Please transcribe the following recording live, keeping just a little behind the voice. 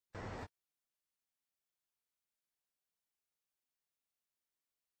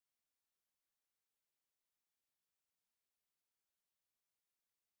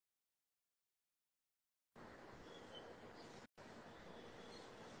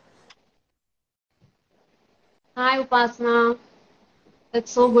Hi, Upasana. It's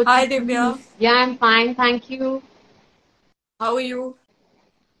so good to Hi see you. Divya, Yeah, I'm fine. Thank you. how are you?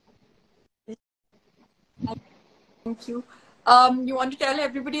 Thank you. You want to tell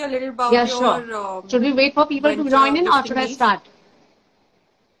everybody a little about Yeah, sure. your Should we wait for people to venture join in or gifting should I leaf? start?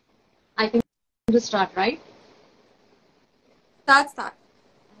 I can just start, right? Start.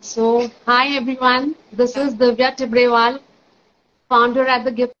 So, hi everyone. This Yeah. is Divya Tibrewal, founder at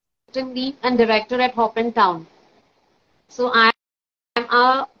the Gifting Leaf and director at Hop in Town. So, I'm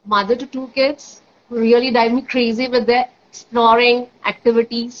a mother to two kids who really drive me crazy with their exploring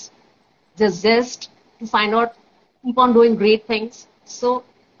activities, the zest to find out, keep on doing great things. So,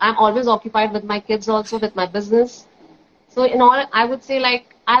 I'm always occupied with my kids also, with my business. So in all, I would say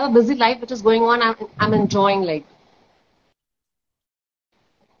like I have a busy life which is going on. I'm enjoying like.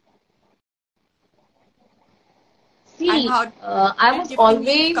 And See, how I did was gifting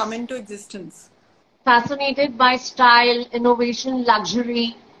leaf come always into existence? fascinated by style, innovation,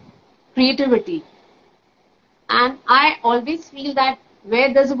 luxury, creativity, and I always feel that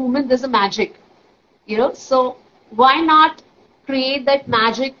where there's a woman, there's a magic. So why not create that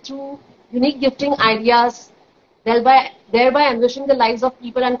magic through unique gifting ideas, thereby enriching the lives of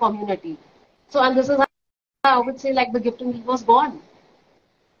people and community. So and this is how I would say like the gifting leaf was born.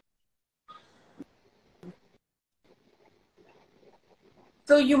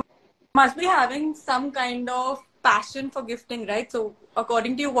 So you must be having some kind of passion for gifting, right? So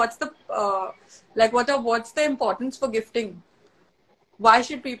according to you, what's the what's the importance for gifting? Why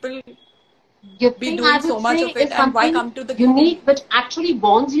should people be Gifting, I doing would so much say, of it, is and why something come to the gifting unique leaf? which actually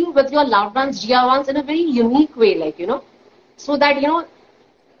bonds you with your loved ones, dear ones, in a very unique way, so that,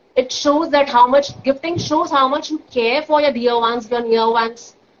 it shows that how much gifting shows how much you care for your dear ones, your near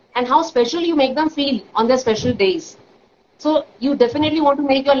ones, and how special you make them feel on their special days. So you definitely want to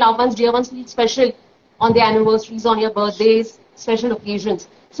make your loved ones, dear ones feel special on their anniversaries, on your birthdays, special occasions.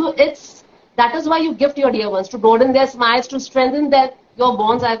 So that is why you gift your dear ones to broaden their smiles, to strengthen your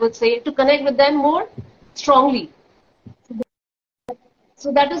bonds, I would say, to connect with them more strongly.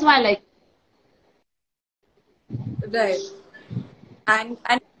 So that is why, like, Right. And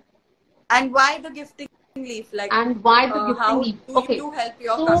why the gifting leaf? Like, and why the gifting how leaf? do Okay, you help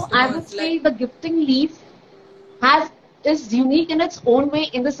your so I would customers? say Like, the gifting leaf has is unique in its own way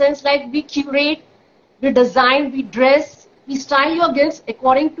in the sense like we curate, we design, we dress, we style your gifts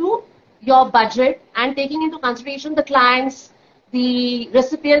according to your budget and taking into consideration the clients, the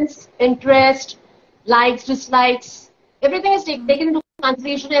recipients' interest, likes, dislikes, everything is taken into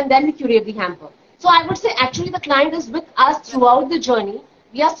consideration and then we curate the hamper. So I would say actually the client is with us throughout the journey.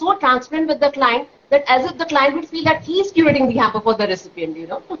 We are so transparent with the client that as if the client would feel that he is curating the hamper for the recipient.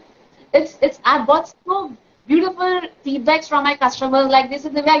 It's I've got so beautiful feedbacks from my customers like this.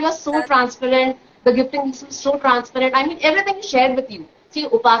 Divya, you're so that, transparent. The gifting is so transparent. I mean, everything is shared with you. See,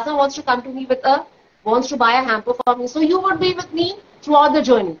 Upasana wants to come to me wants to buy a hamper for me. So you would be with me throughout the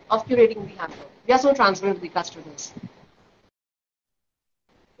journey of curating the hamper. We are so transparent with the customers.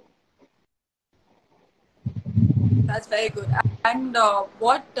 that's very good. And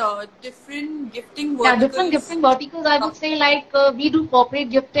what different gifting Yeah, different verticals? gifting verticals. I Uh, would say like we do corporate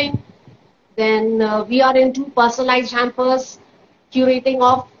gifting. Then we are into personalized hampers, curating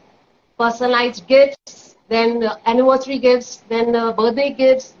of personalized gifts, then anniversary gifts, then birthday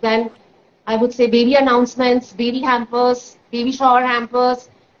gifts, then I would say baby announcements, baby hampers, baby shower hampers,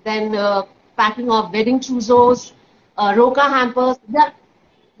 then packing of wedding trousseaux, roca hampers.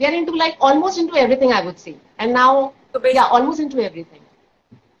 We are into like almost into everything, I would say. And now, so yeah, basically, almost into everything.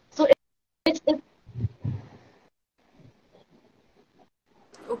 So it's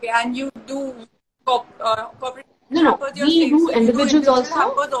okay. And you do corporate no, no, hampers you're we saying. do So you do individuals individual also,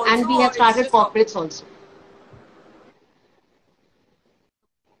 hampers and also, we have or it's started just corporate? corporates also.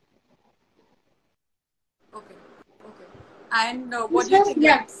 Okay. Okay. And what do you Christmas, think?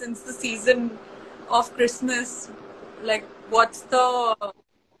 yeah. Like, since the season of Christmas, like, what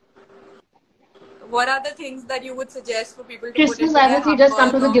are the things that you would suggest for people to put Christmas, into I their would say just come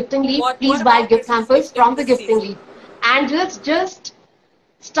hampers, to the or gifting leaf. what Please buy about gift Christmas hampers gifting from the this gifting season? leaf. And just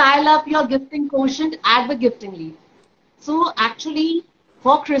style up your gifting quotient at the gifting leaf. So actually,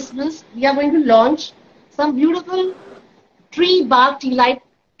 for Christmas, we are going to launch some beautiful tree bark tea light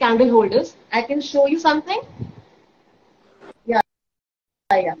candle holders. I can show you something. Yeah,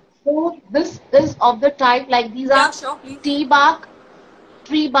 yeah. So this is of the type like these Yeah, are sure, please. tea bark,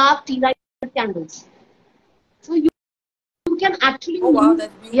 tree bark tea light candles. So you can actually Oh wow,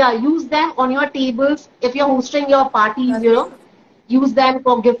 that's beautiful. use them on your tables if you're hosting your parties, That's beautiful. use them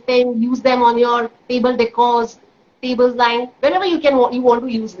for gifting, use them on your table decors, tables line, wherever you want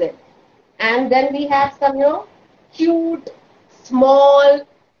to use them. And then we have some, cute, small.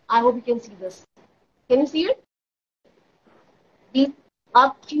 I hope you can see this. Can you see it? These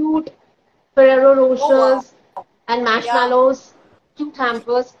are cute Ferrero Oh wow. Rochers and Yeah. marshmallows, cute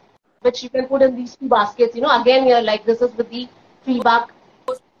hampers, which you can put in these two baskets. Again, here, like this is with the 3 buck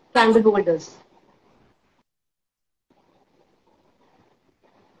Oh, I candle could. holders.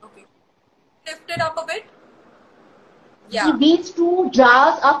 Okay. Lift it up a bit. See, Yeah. these two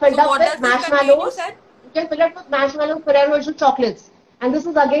jars are filled So up what with does this contain, you marshmallows. said? You can fill it with marshmallows, Ferrero Rocher chocolates. And this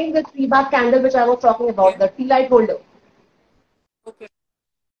is again the 3 buck candle which I was talking about, Okay. the tea light holder. Okay.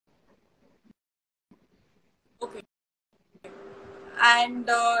 Okay. And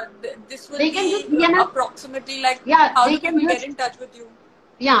this will They can be just DNF. approximately like Yeah, how they do can people get just in touch with you?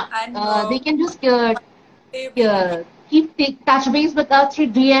 yeah, And they can just they can. keep touch base with us through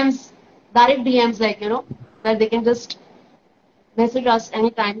DMs, direct DMs, like where they can just message us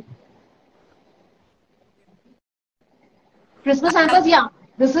anytime. Christmas hampers, yeah.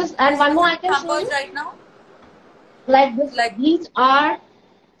 This is, and one Christmas more I can show hampers you. right now? Like this, Like, these are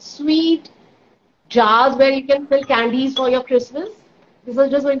sweet jars where you can fill candies for your Christmas. This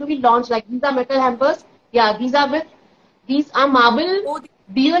is just going to be launched. Like these are metal hampers. Yeah, these are marble oh,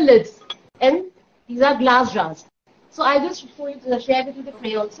 beer lids, and these are glass jars. So I just share with you the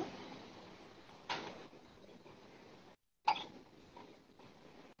tray also.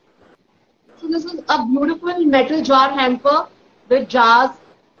 So this is a beautiful metal jar hamper with jars,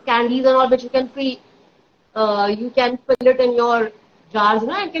 candies and all, which you can you can fill it in your jars,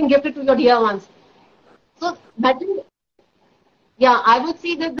 and can gift it to your dear ones. So metal, yeah, I would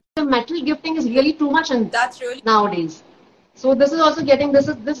say that the metal gifting is really too much in that's really nowadays. So this is also getting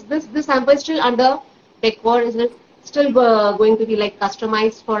this hamper is still under decor. Is it still going to be like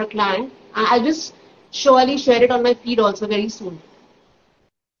customized for a client? And I'll just surely share it on my feed also very soon.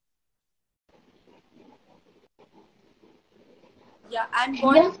 yeah. And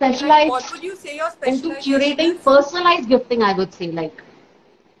We are what specialized would you say your into specialization curating is? personalized gifting, I would say. Like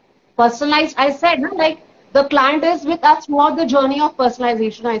personalized, I said, no, like the client is with us throughout the journey of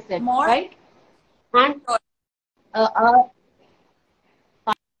personalization, I said, More, right? And uh, uh,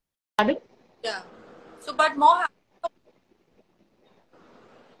 pardon? yeah. So, but more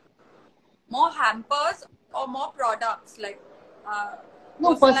hampers or more products like uh,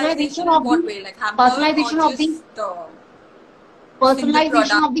 No, personalization in what way? Like hampers or personalization of the just single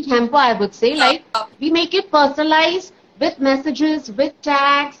product? hamper, I would say. Yeah. Like we make it personalized with messages, with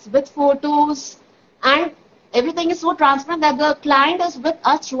tags, with photos, and everything is so transparent that the client is with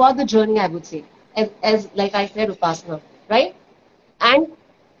us throughout the journey, I would say. As like I said, Upasana, right? And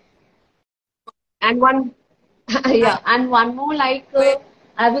and one And yeah, and one more, like where,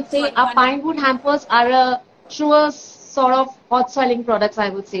 I would say sorry, our one pine wood hampers are a true sort of hot selling products, I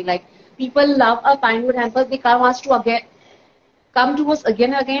would say. Like people love our pine wood hampers. They come to us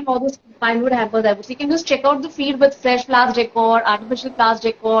again and again for those pine wood hampers, I would say. You can just check out the feed with fresh flowers decor, artificial flowers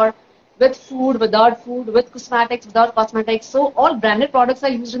decor, with food, without food, with cosmetics, without cosmetics. So all branded products are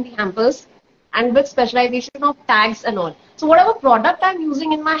used in the hampers, and with specialization of tags and all. So whatever product I'm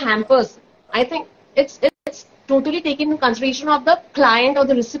using in my hampers, I think it's totally taken in consideration of the client or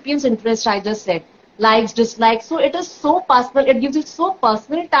the recipient's interest. I just said likes, dislikes. So it is so personal. It gives it so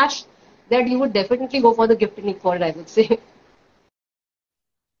personal touch that you would definitely go for the gifting for it, I would say.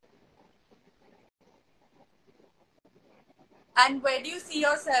 and where do you see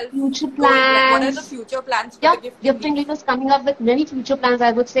yourself Future going? Like, what are the plans. future plans for Yeah, the gifting gifting leaf? league is coming up with many future plans,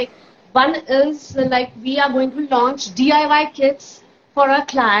 I would say. One is like we are going to launch DIY kits for our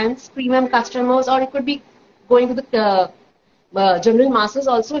clients, premium customers, or it could be going to the general masses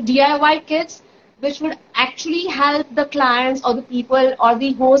also. DIY kits which would actually help the clients or the people or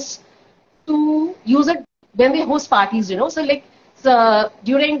the hosts to use it when they host parties, So like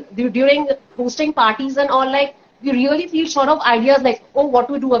during hosting parties and all, like we really feel short of ideas like, oh, what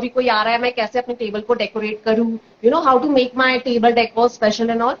to do? अभी कोई आ रहा है, मैं कैसे अपने table को decorate करूँ? How to make my table decor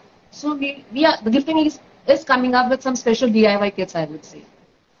special and all. So we are the gifting is coming up with some special DIY kits, I would say.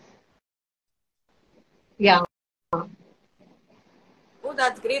 Yeah, Oh,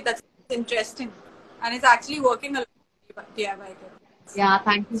 that's great. That's interesting. And it's actually working a lot, DIY kits. yeah.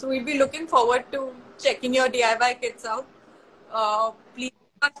 Thank you. So we'll be looking forward to checking your DIY kits out. Please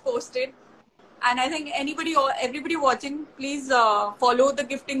keep us posted. And I think anybody or everybody watching, please follow the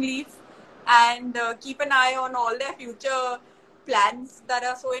gifting leaf and keep an eye on all their future plans that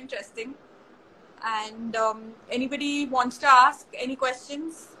are so interesting. And anybody wants to ask any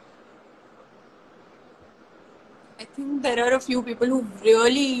questions? I think there are a few people who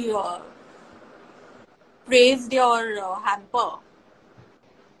really praised your hamper.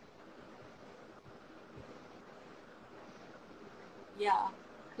 Yeah,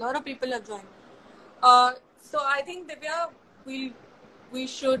 a lot of people have joined. So I think Divya, we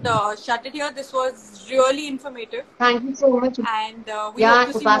should shut it here. This was really informative, Thank you so much. and we hope Yeah,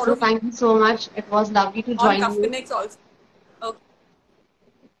 to see more Upasana, of you thank you so much. It was lovely to on join Cuff you. Connects also. Okay.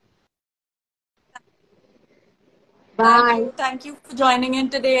 Bye. Thank you for joining in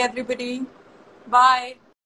today, everybody. Bye.